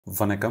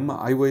வணக்கம்.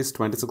 iOS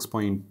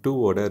 26.2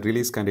 ஓட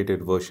release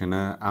candidate வெர்ஷனை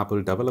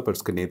apple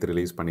டெவலப்பர்ஸ்க்கு நேற்று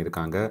ரிலீஸ்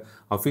பண்ணியிருக்காங்க.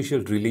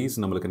 அஃபிஷியல் ரிலீஸ்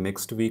நம்மளுக்கு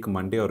நெக்ஸ்ட் வீக்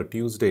மண்டே ஒரு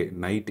டியூஸ்டே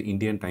நைட்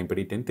இந்தியன் டைம்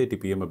படி 10:30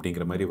 PM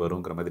அப்படிங்கிற மாதிரி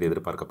வருங்கிற மாதிரி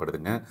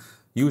எதிர்பார்க்கப்படுதுங்க.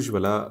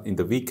 யூஸ்வலாக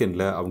இந்த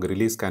வீக்கெண்டில் அவங்க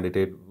ரிலீஸ்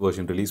கேண்டிடேட்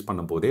வெர்ஷன் ரிலீஸ்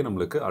பண்ணும்போதே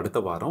நம்மளுக்கு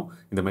அடுத்த வாரம்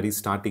இந்த மாதிரி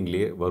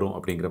ஸ்டார்டிங்லேயே வரும்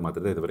அப்படிங்கிற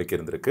மாதிரி தான் இது வரைக்கும்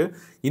இருந்திருக்கு.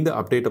 இந்த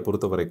அப்டேட்டை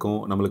பொறுத்த வரைக்கும்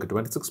நம்மளுக்கு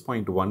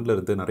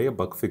 26.1லேருந்து நிறைய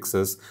பக்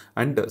ஃபிக்ஸஸ்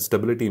அண்ட்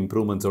ஸ்டெபிலிட்டி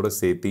இம்ப்ரூவ்மெண்ட்ஸோடு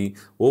சேர்த்து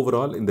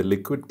ஓவரால் இந்த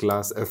லிக்விட்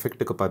கிளாஸ்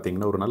எஃபெக்ட்டுக்கு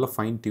பார்த்தீங்கன்னா ஒரு நல்ல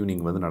ஃபைன்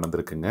டியூனிங் வந்து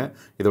நடந்திருக்குங்க.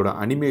 இதோட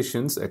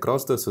அனிமேஷன்ஸ்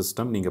அக்ராஸ் த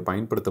சிஸ்டம் நீங்கள்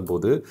பயன்படுத்தும்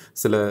போது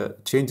சில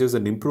சேஞ்சஸ்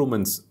அண்ட்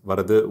இம்ப்ரூவ்மெண்ட்ஸ்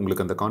வருது.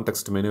 உங்களுக்கு அந்த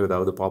கான்டெக்ஸ்ட் மெனு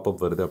ஏதாவது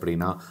பாப்அப் வருது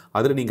அப்படின்னா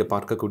அதில் நீங்கள்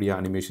பார்க்கக்கூடிய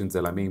அனிமேஷன்ஸ்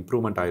எல்லாமே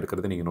இம்ப்ரூவ்மெண்ட்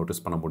ஆகிருக்கிறது நீங்கள்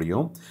நோட்டீஸ் பண்ண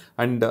முடியும்.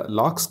 அண்ட்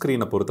லாக்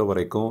ஸ்க்ரீனை பொறுத்த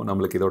வரைக்கும்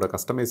நம்மளுக்கு இதோட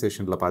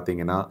கஸ்டமைசேஷனில்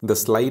பார்த்தீங்கன்னா இந்த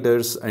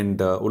ஸ்லைடர்ஸ்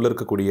அண்ட் உள்ள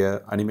இருக்கக்கூடிய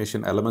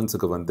அனிமேஷன்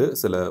எலமெண்ட்ஸுக்கு வந்து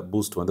சில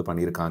பூஸ்ட் வந்து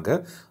பண்ணியிருக்காங்க.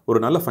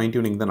 ஒரு நல்ல ஃபைன்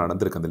டியூனிங் தான்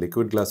நடந்திருக்கு. அந்த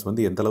லிக்விட் கிளாஸ்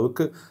வந்து எந்த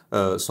அளவுக்கு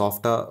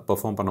சாஃப்டாக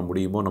பெர்ஃபார்ம் பண்ண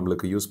முடியுமோ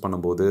நம்மளுக்கு யூஸ்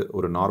பண்ணும்போது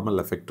ஒரு நார்மல்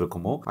எஃபெக்ட்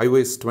இருக்குமோ.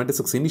 iOS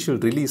 26 இனிஷியல்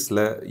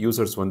ரிலீஸில்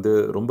யூசர்ஸ் வந்து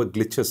ரொம்ப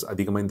கிளிச்சஸ்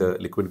அதிகமாக இந்த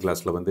லிக்விட்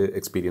கிளாஸில் வந்து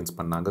எக்ஸ்பீரியன்ஸ்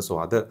பண்ணாங்க. ஸோ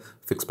அதை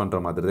ஃபிக்ஸ் பண்ணுற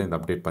மாதிரி தான் இந்த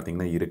அப்டேட்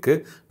பார்த்திங்கன்னா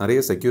இருக்குது. நிறைய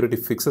செக்யூரிட்டி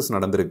ஃபிக்ஸஸ்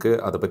நடந்திருக்கு.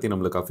 அதை பற்றி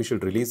நம்மளுக்கு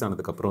அஃபிஷியல் ரிலீஸ்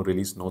ஆனதுக்கப்புறம்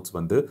ரிலீஸ் நோட்ஸ்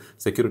வந்து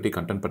செக்யூரிட்டி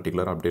கண்டென்ட்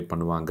பர்டிகுலராக அப்டேட்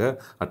பண்ணுவாங்க.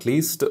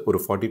 அட்லீஸ்ட்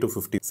ஒரு 40 to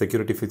 50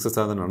 செக்யூரிட்டி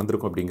ஃபிக்ஸஸாக தான்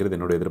நடந்திருக்கும் அப்படிங்கிறது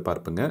என்னோட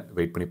எதிர்பார்ப்புங்க.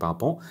 வெயிட் பண்ணி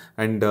பார்ப்போம்.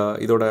 அண்ட்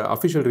இதோட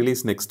அஃபிஷியல்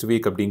ரிலீஸ் நெக்ஸ்ட்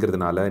வீக்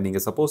அப்படிங்கிறதுனால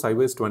நீங்கள் சப்போஸ்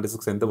iOS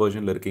 26 எந்த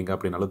வெர்ஷனில் இருக்கீங்க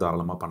அப்படின்னாலும்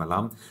தாராளமாக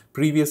பண்ணலாம்.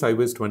 ப்ரீவியஸ்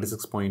iOS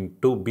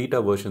 26.2 பீட்டா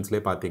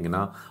வெர்ஷன்ஸ்லேயே பார்த்தீங்கன்னா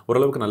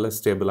ஓரளவுக்கு நல்ல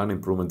ஸ்டேபிளான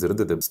இம்ப்ரூவ்மெண்ட்ஸ்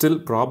இருந்தது. ஸ்டில்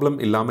ப்ராப்ளம்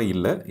இல்லாமல்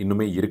இல்லை,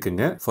 இன்னுமே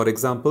இருக்குங்க. ஃபார்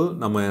எக்ஸாம்பிள்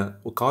நம்ம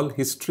கால்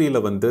ஹிஸ்ட்ரியில்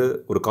வந்து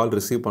ஒரு கால்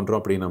ரிசீவ் பண்ணுறோம்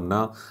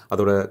அப்படின்னம்னா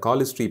அதோட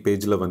கால் ஹிஸ்ட்ரி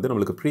பேஜில் வந்து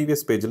நம்மளுக்கு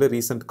ப்ரீவியஸ் பேஜில்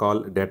ரீசெண்ட்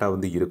கால் டேட்டா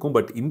வந்து இருக்கும்.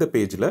 பட் இந்த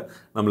பேஜில்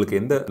நம்மளுக்கு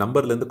எந்த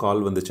நம்பர்லேருந்து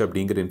கால் வந்துச்சு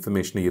அப்படிங்கிற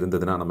இன்ஃபர்மேஷன்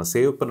இருந்ததுன்னா நம்ம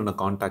சேவ் பண்ணின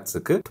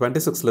கான்டாக்ட்ஸுக்கு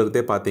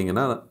 26லேருந்தே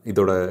பார்த்தீங்கன்னா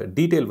இதோட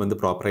டீட்டெயில் வந்து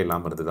ப்ராப்பராக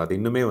இல்லாமல் இருந்தது. அது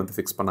இன்னுமே வந்து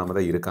ஃபிக்ஸ் பண்ணாமல்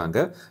தான் இருக்காங்க.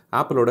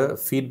 ஆப்பிளோட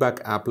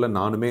ஃபீட்பேக் ஆப்பில்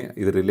நானுமே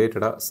இது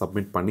ரிலேட்டடாக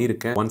சப்மிட்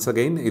பண்ணியிருக்கேன். ஒன்ஸ்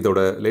அகைன் இதோட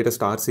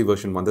லேட்டஸ்ட் RC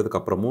வெர்ஷன் வந்ததுக்கு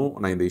அப்புறமும்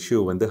நான் இந்த இஷ்யூ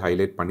வந்து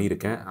ஹைலைட்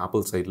பண்ணியிருக்கேன்.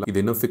 ஆப்பிள் சைடில் இது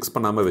இன்னும் ஃபிக்ஸ்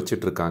பண்ணாமல்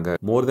வச்சுட்டு இருக்காங்க.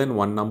 மோர் தென்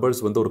 1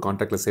 நம்பர்ஸ் வந்து ஒரு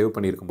கான்டாக்டில் சேவ்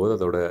பண்ணியிருக்கும் போது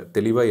அதோட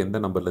தெளிவாக எந்த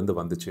நம்பர்லேருந்து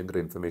வந்துச்சுங்கிற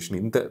இன்ஃபர்மேஷன்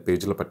இந்த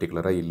பேஜில்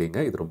பர்டிகுலராக இல்லைங்க.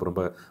 இது ரொம்ப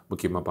ரொம்ப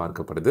முக்கியமாக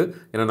பார்க்கப்படுது.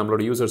 ஏன்னா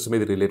நம்மளோட யூசர்ஸுமே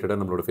இது ரிலேட்டடாக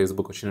நம்மளோட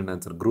ஃபேஸ்புக் கொஸ்டின் அண்ட்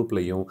ஆன்சர்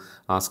குரூப்லையும்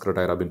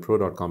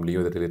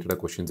ask@irabinpro.com-லையும் இது ரிலேட்டடாக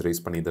கொஸ்டின்ஸ்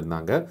ரைஸ்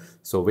பண்ணியிருந்தாங்க.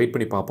 ஸோ வெயிட்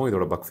பண்ணி பார்ப்போம்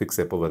இதோட பக் ஃபிக்ஸ்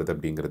எப்போ வருது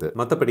அப்படிங்கிறது.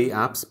 மற்றபடி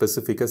ஆப்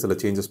ஸ்பெசிஃபிக்காக சில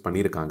சேஞ்சஸ்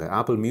பண்ணியிருக்காங்க.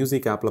 ஆப்பிள்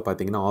மியூசிக் ஆப்பில்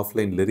பார்த்தீங்கன்னா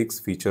ஆஃப்லைன் லிரிக்ஸ்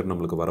ஃபீச்சர்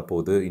நம்மளுக்கு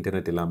வரப்போகுது.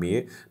 இன்டர்நெட் எல்லாமே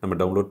நம்ம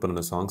டவுன்லோட்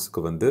பண்ணின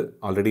சாங்ஸ்க்கு வந்து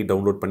ஆல்ரெடி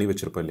டவுன்லோட் பண்ணி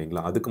வச்சிருப்போம்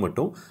இல்லைங்களா, அதுக்கு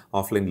மட்டும்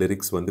ஆஃப்லைன்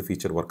லிரிக்ஸ் வந்து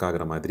ஃபீச்சர் ஒர்க்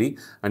ஆகிற மாதிரி.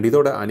 அண்ட்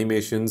இதோட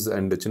அனிமேஷன்ஸ்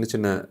அண்ட் சின்ன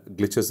சின்ன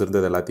கிளிச்சஸ்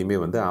இருந்தது எல்லாத்தையுமே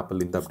வந்து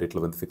ஆப்பிள் இந்த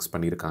அப்டேட்டில் வந்து ஃபிக்ஸ்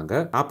பண்ணியிருக்காங்க.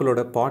 ஆப்பிளோட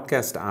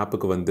பாட்காஸ்ட்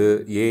ஆப்புக்கு வந்து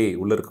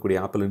உள்ள இருக்கக்கூடிய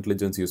ஆப்பிள்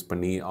இன்டெலிஜென்ஸ் யூஸ்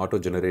பண்ணி ஆட்டோ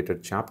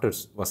ஜெனரேட்டட்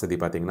சாப்டர்ஸ் வசதி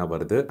பார்த்தீங்கன்னா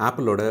வருது.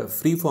 ஆப்பிளோட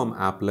ஃப்ரீ ஃபார்ம்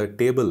ஆப்பில்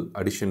டேபிள்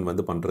அடிஷன்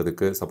வந்து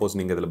பண்ணுறதுக்கு சப்போஸ்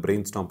நீங்கள் அதில்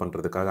பிரெயின் ஸ்டார்ம்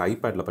பண்ணுறதுக்காக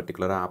ஐபேடில்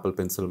பர்டிகுலராக ஆப்பிள்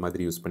பென்சில்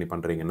மாதிரி யூஸ் பண்ணி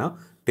பண்ணுறீங்கன்னா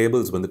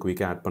டேபிள்ஸ் வந்து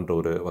குயிக்காக ஆட் பண்ணுற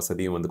ஒரு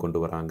வசதியும் வந்து கொண்டு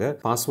வராங்க.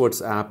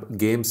 பாஸ்வேர்ட்ஸ் ஆப்,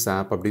 கேம்ஸ்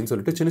ஆப் அப்படின்னு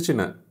சொல்லிட்டு சின்ன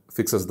சின்ன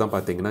ஃபிக்ஸஸ் தான்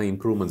பார்த்தீங்கன்னா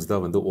இம்ப்ரூவ்மெண்ட்ஸ்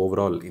தான் வந்து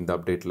ஓவரால் இந்த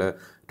அப்டேட்டில்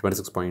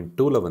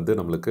 26.2ல் வந்து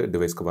நம்மளுக்கு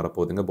டிவைஸ்க்கு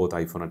வரப்போகுதுங்க, both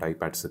iPhone and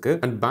ஐபேட்ஸுக்கு.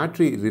 And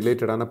battery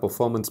ரிலேட்டடான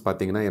பெர்ஃபார்மன்ஸ்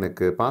பார்த்தீங்கன்னா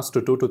எனக்கு பாஸ்ட்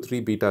 2 to 3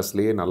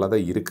 பீட்டாஸ்லேயே நல்லா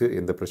தான் இருக்குது,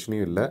 எந்த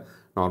பிரச்சனையும் இல்லை,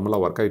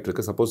 நார்மலாக ஒர்க் ஆகிட்டு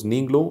இருக்கு. சப்போஸ்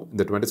நீங்களும்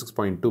இந்த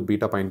 26.2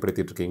 பீட்டா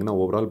பயன்படுத்திட்டு இருக்கீங்கன்னா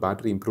ஓவரால்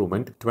பேட்டரி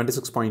இம்ப்ரூவ்மெண்ட்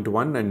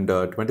 26.1 அண்ட்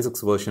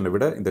 26 வெர்ஷனை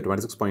விட இந்த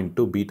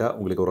 26.2 பீட்டா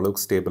உங்களுக்கு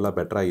ஓரளவுக்கு ஸ்டேபிளாக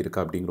பெட்டராக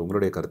இருக்கா அப்படிங்கிற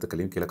உங்களுடைய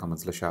கருத்துக்களையும் கீழே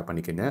கமெண்ட்ஸில் ஷேர்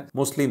பண்ணிக்கோங்க.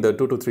 மோஸ்ட்லி இந்த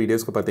 2 to 3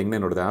 டேஸ்க்கு பார்த்தீங்கன்னா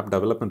என்னோட ஆப்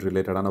டெவலப்மெண்ட்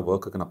ரிலேட்டடான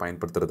ஒர்க்குக்கு நான்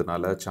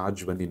பயன்படுத்துறதுனால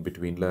சார்ஜ் வந்து இன்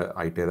பிட்வீனில்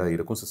ஆகிட்டே தான்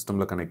இருக்கும்.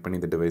 சிஸ்டமில் கனெக்ட் பண்ணி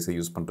இந்த டிவைஸை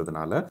யூஸ்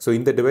பண்ணுறதுனால ஸோ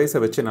இந்த டிவைஸை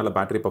வச்சு என்னால்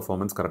பேட்டரி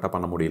பர்ஃபார்மன்ஸ் கரெக்டாக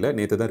பண்ண முடியல.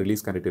 நேற்று தான்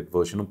ரிலீஸ் கேண்டிடேட்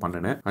வெர்ஷனும்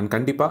பண்ணினேன். அண்ட்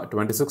கண்டிப்பாக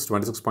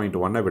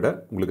 26.1 விட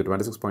உங்களுக்கு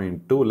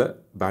 26.2ல்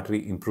பேட்டரி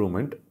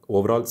இம்ப்ரூவ்மெண்ட்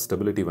ஓவரால்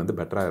ஸ்டெபிலிட்டி வந்து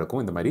பெட்டராக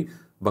இருக்கும். இந்த மாதிரி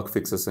buck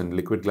fixes and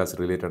liquid class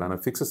ரிலேட்டடான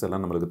ஃபிக்ஸஸ்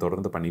எல்லாம் நம்மளுக்கு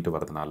தொடர்ந்து பண்ணிட்டு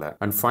வரதுனால.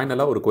 அண்ட்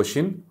ஃபைனலாக ஒரு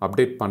கொஸ்டின்,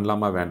 அப்டேட்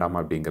பண்ணலாமா வேண்டாமா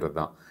அப்படிங்கிறது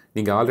தான்.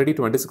 நீங்கள் ஆல்ரெடி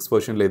 26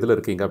 வெர்ஷனில் எதில்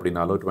இருக்கீங்க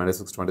அப்படின்னாலும்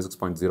 26,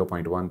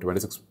 26.0.1,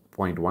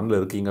 26.1ல்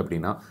இருக்கீங்க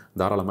அப்படின்னா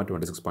தாராளமாக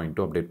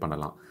 26.2 அப்டேட்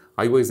பண்ணலாம்.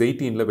 iOS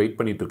 18ல் வெயிட்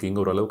பண்ணிட்டு இருக்கீங்க,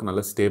 ஓரளவுக்கு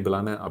நல்ல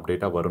ஸ்டேபிளான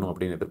அப்டேட்டாக வரணும்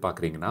அப்படின்னு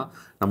எதிர்பார்க்குறீங்கன்னா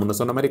நம்ம முன்ன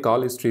சொன்ன மாதிரி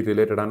கால் ஹிஸ்ட்ரி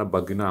ரிலேட்டடான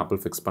பக்னு ஆப்பிள்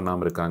ஃபிக்ஸ்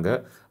பண்ணாமல் இருக்காங்க.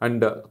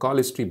 அண்ட்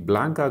கால் ஹிஸ்ட்ரி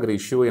பிளாங்க் ஆகிற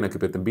இஷ்யூ எனக்கு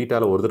இப்போ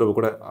பீட்டாவில் ஒரு தடவை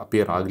கூட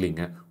அப்பியர்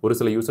ஆகலிங்க. ஒரு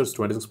சில யூசர்ஸ்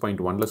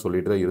 26.1ல்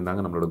சொல்லிட்டு தான்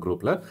இருந்தாங்க நம்மளோட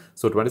குரூப்பில்.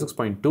 ஸோ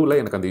 26.2ல்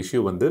எனக்கு அந்த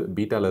இஷ்யூ வந்து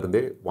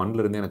பீட்டாவிலேருந்தே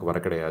 1லேருந்தே எனக்கு வர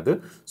கிடையாது.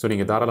 ஸோ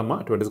நீங்கள் தாராளமாக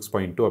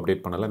 26.2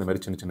 அப்டேட் பண்ணலாம். இந்த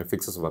மாதிரி சின்ன சின்ன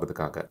ஃபிக்ஸஸ்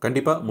வரதுக்காக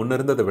கண்டிப்பாக முன்ன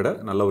இருந்ததை விட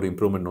நல்ல ஒரு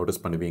இம்ப்ரூவ்மெண்ட்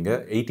நோட்டீஸ் பண்ணுவீங்க.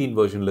 18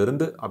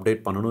 வெர்ஷன்லேருந்து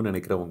அப்டேட் பண்ணணும்னு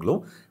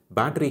நினைக்கிறவங்களும்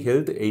பேட்டரி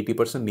ஹெல்த்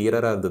 80%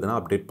 நியராக இருந்ததுன்னா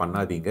அப்டேட்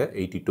பண்ணாதீங்க.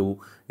 82,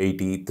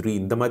 83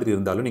 இந்த மாதிரி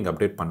இருந்தாலும் நீங்கள்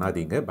அப்டேட்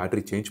பண்ணாதீங்க.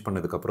 பேட்டரி சேஞ்ச்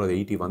பண்ணதுக்கப்புறம் அது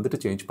 80 வந்துட்டு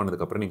சேஞ்ச்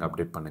பண்ணதுக்கப்புறம் நீங்கள்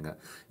அப்டேட் பண்ணுங்கள்.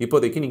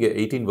 இப்போதைக்கு நீங்கள்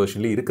 18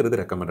 வெர்ஷன்லேயே இருக்கிறது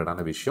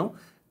ரெக்கமெண்டடான விஷயம்.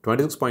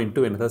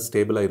 26.2 என்னதான்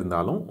ஸ்டேபிளாக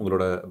இருந்தாலும்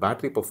உங்களோட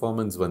பேட்டரி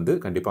பர்ஃபார்மன்ஸ் வந்து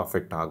கண்டிப்பாக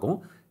அஃபெக்ட் ஆகும்.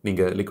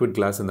 நீங்கள் லிக்விட்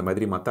கிளாஸ் இந்த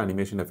மாதிரி மற்ற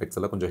அனிமேஷன் எஃபெக்ட்ஸ்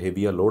எல்லாம் கொஞ்சம்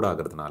ஹெவியாக லோட்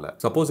ஆகிறதுனால.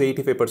 சப்போஸ்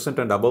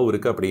 85% அண்ட் அபவ்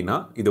இருக்குது அப்படின்னா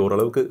இது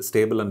ஓரளவுக்கு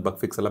ஸ்டேபிள் அண்ட் பக்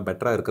ஃபிக்ஸ் எல்லாம்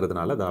பெட்டராக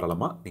இருக்கிறதுனால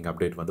தாராளமாக நீங்கள்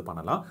அப்டேட் வந்து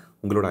பண்ணலாம்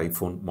உங்களோட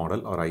ஐஃபோன்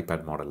மாடல் ஒரு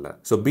ஐபேட் மாடலில்.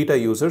 ஸோ பீட்டா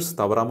யூசர்ஸ்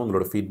தவறாமல்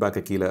உங்களோட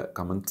ஃபீட்பேக்கை கீழே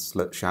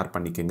கமெண்ட்ஸில் ஷேர்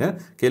பண்ணிக்கோங்க.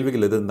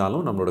 கேள்விகள் எது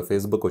இருந்தாலும் நம்மளோட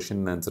ஃபேஸ்புக்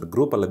கொஸ்டின் ஆன்சர்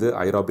குரூப் அல்லது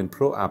ஐராபின்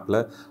ப்ரோ ஆப்பில்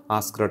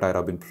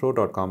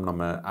ask@irobinpro.com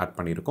நம்ம ஆட்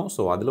பண்ணியிருக்கோம்.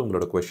 ஸோ அதில்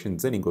உங்களோட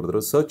கொஸ்டின்ஸை நீங்கள் ஒரு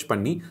தடவை சர்ச்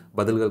பண்ணி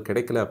பதில்கள்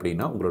கிடைக்கல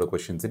அப்படின்னா உங்களோட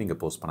கொஸ்டின்ஸை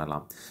நீங்கள் போஸ்ட்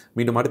பண்ணலாம்.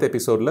 மீண்டும் அடுத்த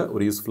எபிசோடில்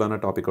ஒரு யூஸ்ஃபுல்லான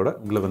டாப்பிக்கோட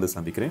உங்களை வந்து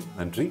சந்திக்கிறேன்.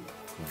 நன்றி,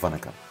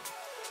 வணக்கம்.